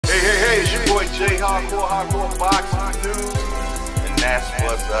Hardcoreboxingnews, and that's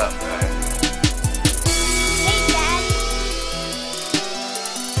what's up, man. Hey, Dad.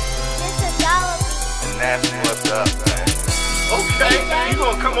 This is $1. And that's what's up, man. Okay, you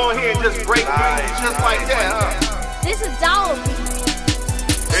gonna come on here and just break news just like that, huh? This is $1.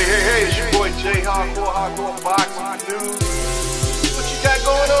 Hey, it's your boy J Hardcoreboxingnews. What you got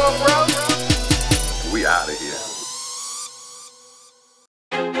going on, bro? We out of here.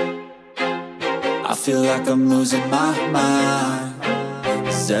 I feel like I'm losing my mind.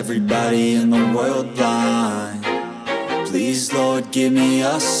 Is everybody in the world blind? Please, Lord, give me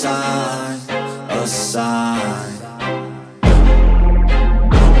a sign, a sign.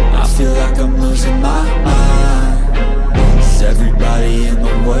 I feel like I'm losing my mind. Is everybody in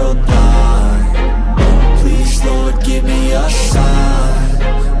the world blind? Please, Lord, give me a sign,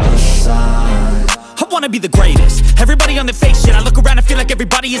 a sign. I wanna be the greatest. Everybody on the fake shit. I look around and feel like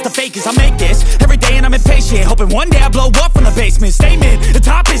everybody is the fakest. I make this every day and I'm impatient, hoping one day I blow up from the basement. Statement, the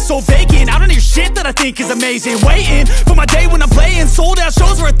top is so vacant. I don't hear shit that I think is amazing. Waiting for my day when I'm playing sold out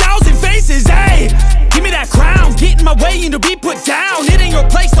shows for 1,000 faces. Hey, give me that crown, get in my way and to be put down. It ain't your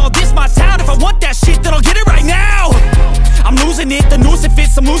place, all this my town. If I want that shit, then I'll get it right now. I'm losing it, the noose it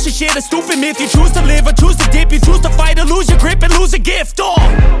fits. I'm losing shit, a stupid myth. You choose to live or choose to dip. You choose to fight or lose your grip and lose a gift.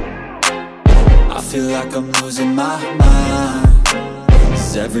 I feel like I'm losing my mind.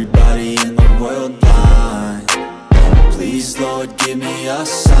 Is everybody in the world blind? Please, Lord, give me a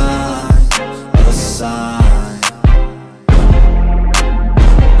sign, a sign.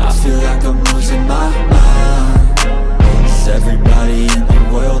 I feel like I'm losing my mind. Is everybody in the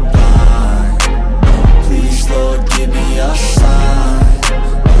world blind? Please, Lord, give me a sign,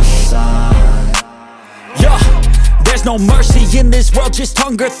 a sign. Yeah. There's no mercy in this world, just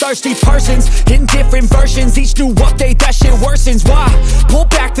hunger-thirsty persons in different versions. Each new update, that shit worsens. Why? Pull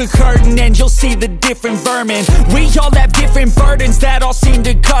back the curtain and you'll see the different vermin. We all have different burdens that all seem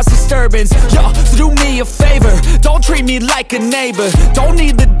to cause disturbance. Yo, so do me a favor, don't treat me like a neighbor. Don't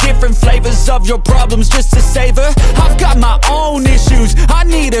need the different flavors of your problems just to savor. I've got my own issues, I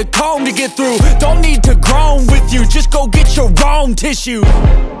need a comb to get through. Don't need to groan with you, just go get your own tissue.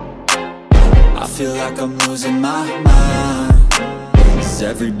 I feel like I'm losing my mind. Is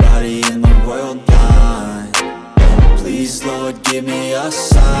everybody in the world blind? Please, Lord, give me a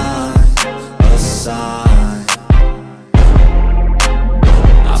sign, a sign.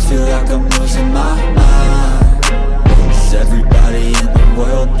 I feel like I'm losing my mind. Is everybody in the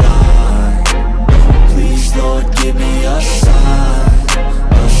world blind? Please, Lord, give me a sign,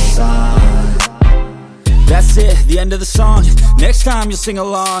 a sign. That's it, the end of the song. Next time you'll sing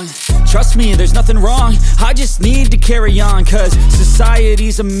along. Trust me, there's nothing wrong. I just need to carry on, cause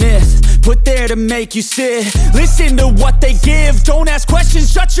society's a myth put there to make you sit. Listen to what they give. Don't ask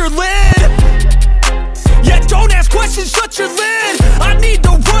questions, shut your lid. Yeah, don't ask questions, shut your lid. I need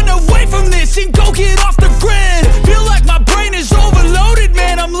to run away from